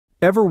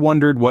Ever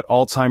wondered what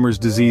Alzheimer's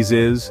disease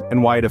is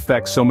and why it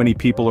affects so many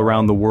people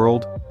around the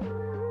world?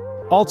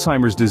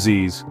 Alzheimer's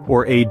disease,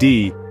 or AD,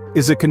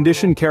 is a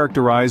condition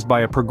characterized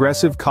by a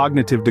progressive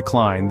cognitive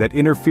decline that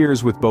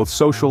interferes with both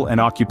social and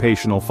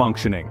occupational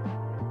functioning.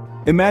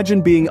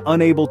 Imagine being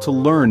unable to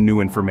learn new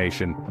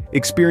information,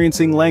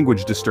 experiencing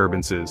language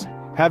disturbances,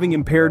 having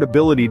impaired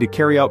ability to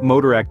carry out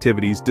motor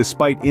activities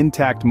despite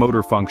intact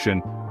motor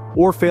function,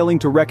 or failing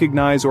to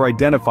recognize or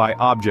identify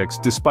objects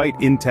despite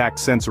intact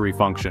sensory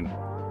function.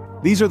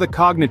 These are the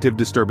cognitive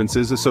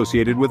disturbances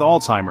associated with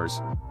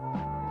Alzheimer's.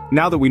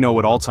 Now that we know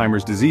what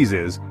Alzheimer's disease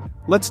is,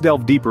 let's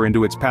delve deeper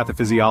into its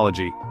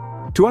pathophysiology.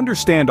 To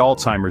understand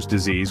Alzheimer's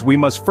disease, we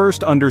must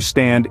first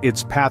understand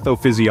its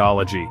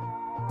pathophysiology.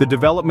 The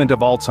development of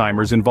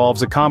Alzheimer's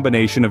involves a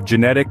combination of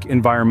genetic,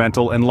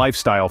 environmental, and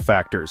lifestyle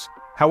factors.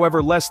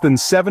 However, less than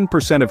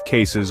 7% of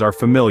cases are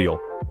familial,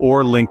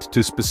 or linked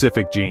to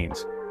specific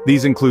genes.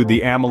 These include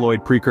the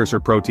amyloid precursor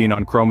protein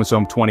on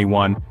chromosome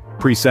 21,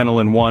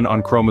 presenilin 1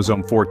 on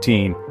chromosome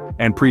 14,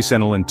 and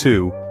presenilin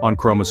 2 on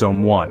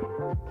chromosome 1.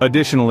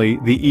 Additionally,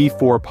 the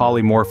E4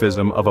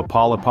 polymorphism of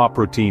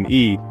apolipoprotein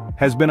E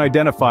has been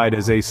identified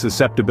as a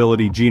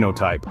susceptibility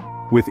genotype,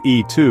 with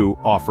E2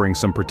 offering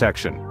some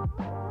protection.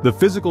 The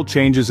physical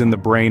changes in the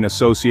brain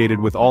associated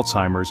with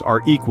Alzheimer's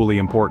are equally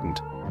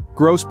important.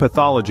 Gross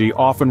pathology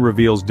often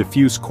reveals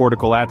diffuse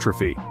cortical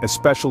atrophy,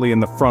 especially in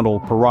the frontal,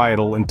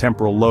 parietal, and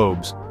temporal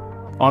lobes.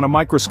 On a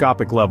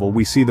microscopic level,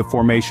 we see the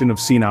formation of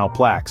senile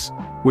plaques,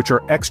 which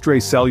are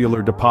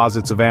extracellular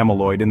deposits of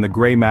amyloid in the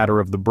gray matter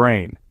of the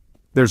brain.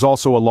 There's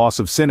also a loss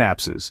of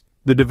synapses,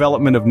 the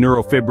development of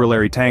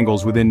neurofibrillary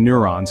tangles within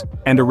neurons,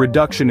 and a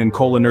reduction in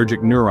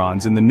cholinergic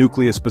neurons in the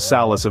nucleus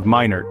basalis of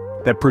Meynert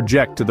that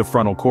project to the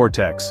frontal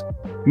cortex.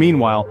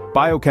 Meanwhile,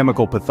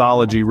 biochemical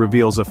pathology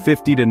reveals a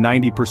 50 to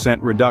 90%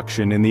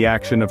 reduction in the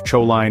action of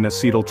choline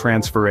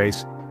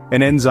acetyltransferase,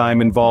 an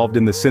enzyme involved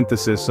in the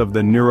synthesis of the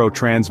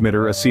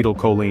neurotransmitter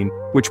acetylcholine,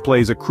 which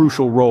plays a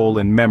crucial role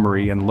in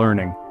memory and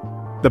learning.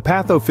 The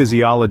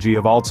pathophysiology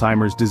of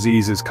Alzheimer's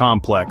disease is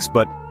complex,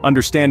 but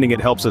understanding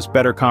it helps us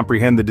better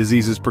comprehend the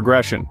disease's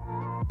progression.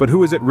 But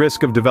who is at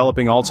risk of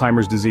developing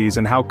Alzheimer's disease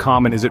and how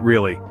common is it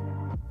really?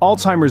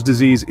 Alzheimer's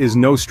disease is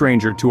no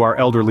stranger to our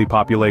elderly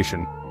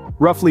population.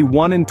 Roughly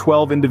 1 in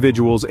 12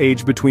 individuals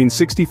aged between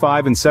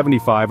 65 and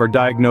 75 are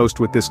diagnosed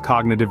with this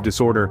cognitive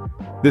disorder.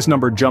 This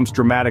number jumps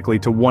dramatically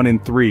to 1 in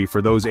 3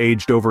 for those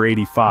aged over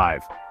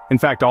 85. In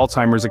fact,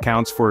 Alzheimer's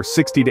accounts for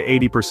 60 to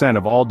 80%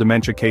 of all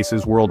dementia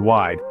cases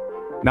worldwide.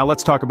 Now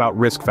let's talk about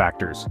risk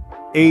factors.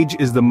 Age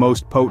is the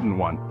most potent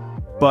one.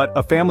 But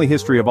a family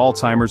history of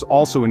Alzheimer's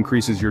also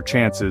increases your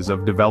chances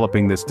of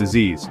developing this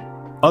disease.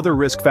 Other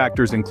risk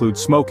factors include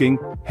smoking,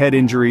 head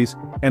injuries,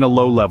 and a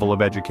low level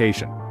of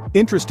education.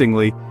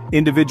 Interestingly,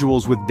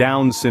 individuals with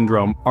Down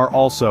syndrome are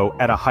also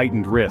at a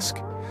heightened risk.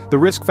 The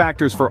risk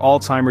factors for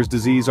Alzheimer's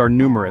disease are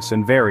numerous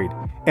and varied,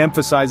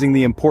 emphasizing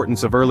the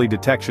importance of early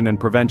detection and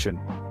prevention.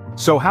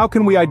 So how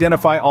can we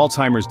identify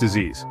Alzheimer's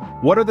disease?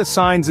 What are the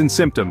signs and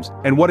symptoms,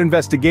 and what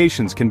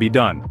investigations can be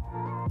done?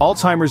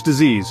 Alzheimer's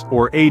disease,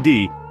 or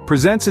AD,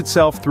 presents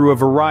itself through a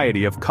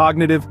variety of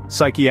cognitive,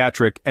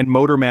 psychiatric, and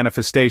motor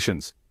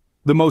manifestations.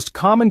 The most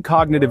common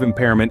cognitive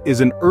impairment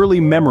is an early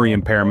memory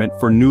impairment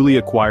for newly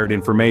acquired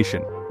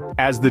information.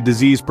 As the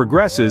disease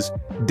progresses,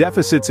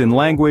 deficits in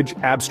language,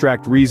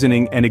 abstract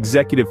reasoning, and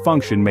executive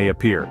function may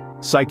appear.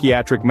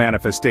 Psychiatric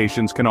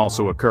manifestations can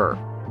also occur.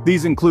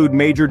 These include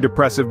major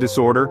depressive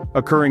disorder,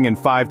 occurring in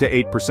 5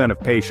 to 8% of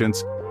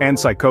patients, and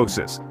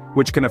psychosis,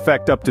 which can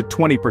affect up to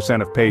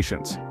 20% of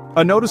patients.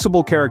 A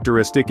noticeable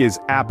characteristic is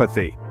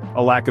apathy,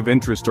 a lack of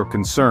interest or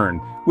concern,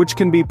 which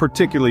can be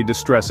particularly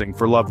distressing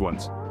for loved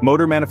ones.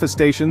 Motor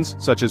manifestations,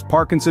 such as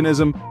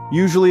Parkinsonism,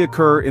 usually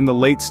occur in the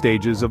late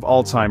stages of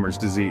Alzheimer's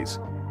disease.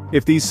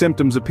 If these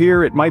symptoms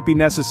appear, it might be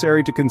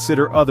necessary to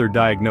consider other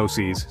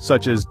diagnoses,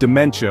 such as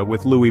dementia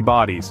with Lewy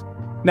bodies.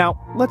 Now,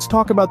 let's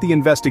talk about the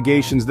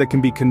investigations that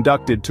can be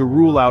conducted to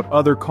rule out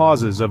other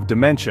causes of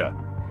dementia.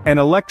 An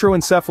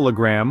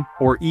electroencephalogram,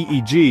 or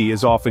EEG,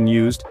 is often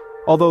used,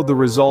 although the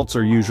results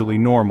are usually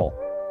normal.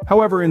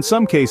 However, in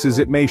some cases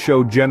it may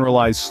show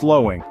generalized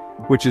slowing,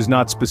 which is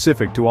not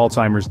specific to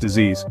Alzheimer's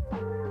disease.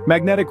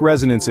 Magnetic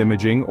resonance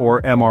imaging,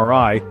 or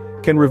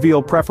MRI, can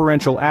reveal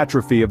preferential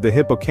atrophy of the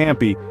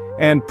hippocampi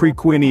and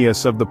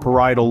precuneus of the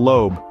parietal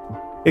lobe.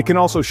 It can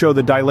also show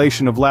the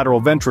dilation of lateral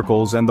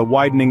ventricles and the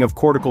widening of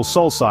cortical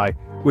sulci,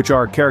 which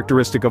are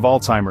characteristic of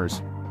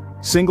Alzheimer's.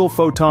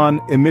 Single-photon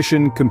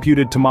emission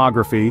computed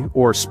tomography,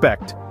 or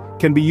SPECT,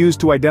 can be used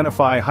to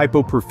identify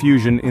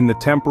hypoperfusion in the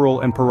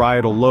temporal and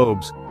parietal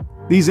lobes.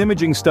 These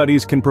imaging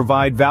studies can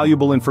provide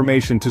valuable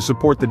information to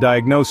support the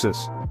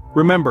diagnosis.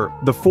 Remember,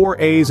 the 4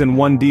 A's and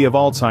 1 D of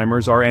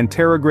Alzheimer's are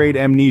anterograde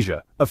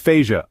amnesia,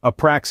 aphasia,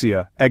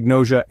 apraxia,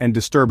 agnosia, and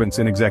disturbance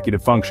in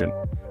executive function.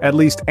 At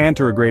least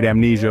anterograde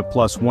amnesia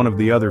plus one of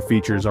the other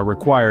features are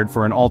required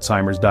for an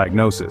Alzheimer's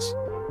diagnosis.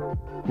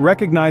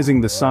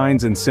 Recognizing the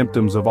signs and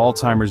symptoms of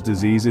Alzheimer's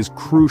disease is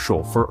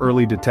crucial for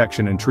early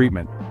detection and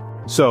treatment.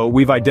 So,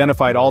 we've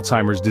identified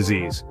Alzheimer's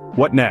disease.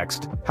 What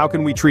next? How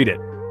can we treat it?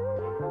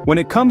 When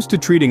it comes to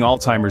treating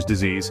Alzheimer's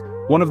disease,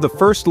 one of the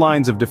first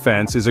lines of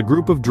defense is a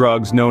group of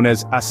drugs known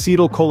as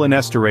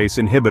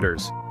acetylcholinesterase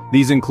inhibitors.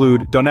 These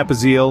include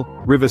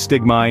donepezil,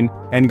 rivastigmine,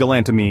 and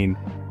galantamine.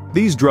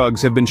 These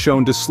drugs have been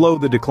shown to slow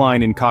the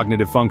decline in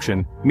cognitive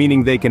function,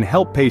 meaning they can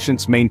help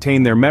patients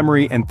maintain their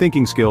memory and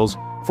thinking skills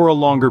for a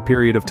longer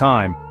period of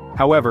time.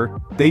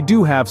 However, they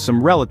do have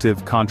some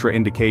relative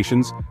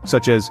contraindications,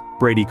 such as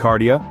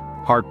bradycardia,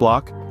 heart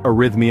block,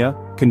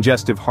 arrhythmia,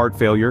 congestive heart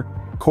failure,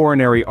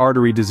 coronary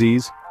artery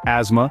disease,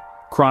 asthma,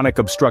 chronic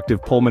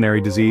obstructive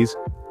pulmonary disease,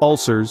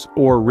 ulcers,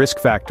 or risk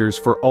factors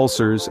for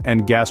ulcers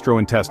and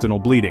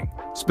gastrointestinal bleeding.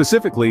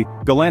 Specifically,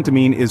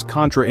 galantamine is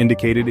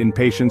contraindicated in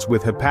patients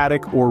with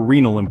hepatic or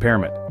renal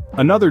impairment.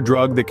 Another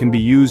drug that can be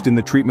used in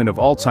the treatment of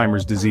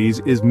Alzheimer's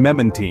disease is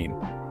memantine.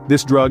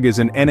 This drug is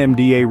an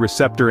NMDA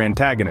receptor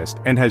antagonist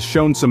and has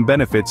shown some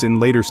benefits in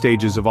later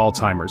stages of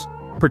Alzheimer's,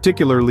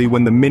 particularly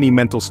when the mini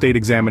mental state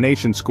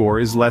examination score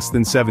is less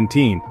than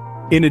 17.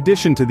 In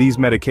addition to these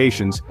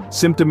medications,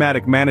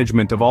 symptomatic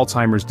management of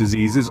Alzheimer's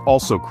disease is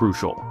also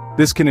crucial.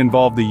 This can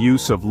involve the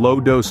use of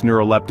low-dose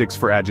neuroleptics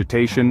for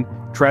agitation,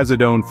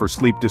 trazodone for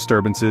sleep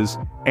disturbances,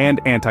 and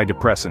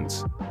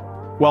antidepressants.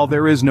 While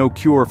there is no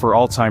cure for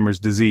Alzheimer's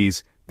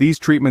disease, these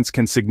treatments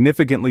can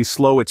significantly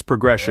slow its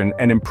progression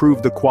and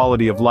improve the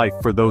quality of life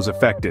for those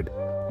affected.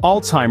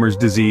 Alzheimer's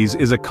disease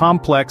is a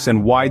complex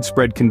and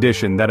widespread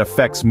condition that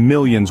affects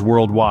millions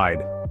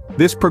worldwide.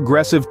 This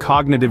progressive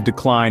cognitive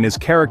decline is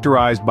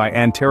characterized by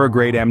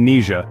anterograde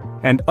amnesia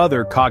and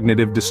other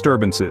cognitive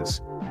disturbances.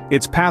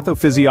 Its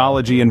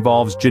pathophysiology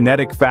involves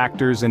genetic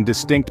factors and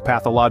distinct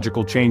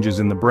pathological changes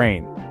in the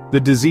brain. The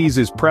disease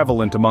is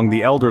prevalent among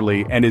the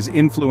elderly and is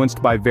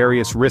influenced by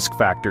various risk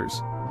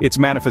factors. Its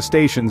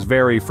manifestations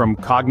vary from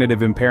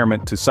cognitive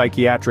impairment to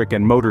psychiatric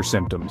and motor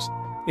symptoms.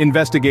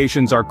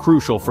 Investigations are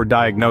crucial for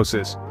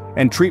diagnosis,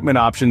 and treatment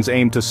options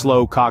aim to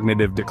slow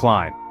cognitive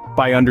decline.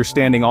 By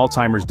understanding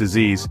Alzheimer's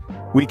disease,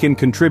 we can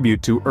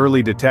contribute to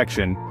early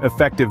detection,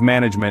 effective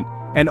management,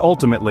 and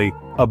ultimately,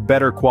 a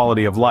better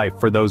quality of life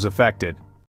for those affected.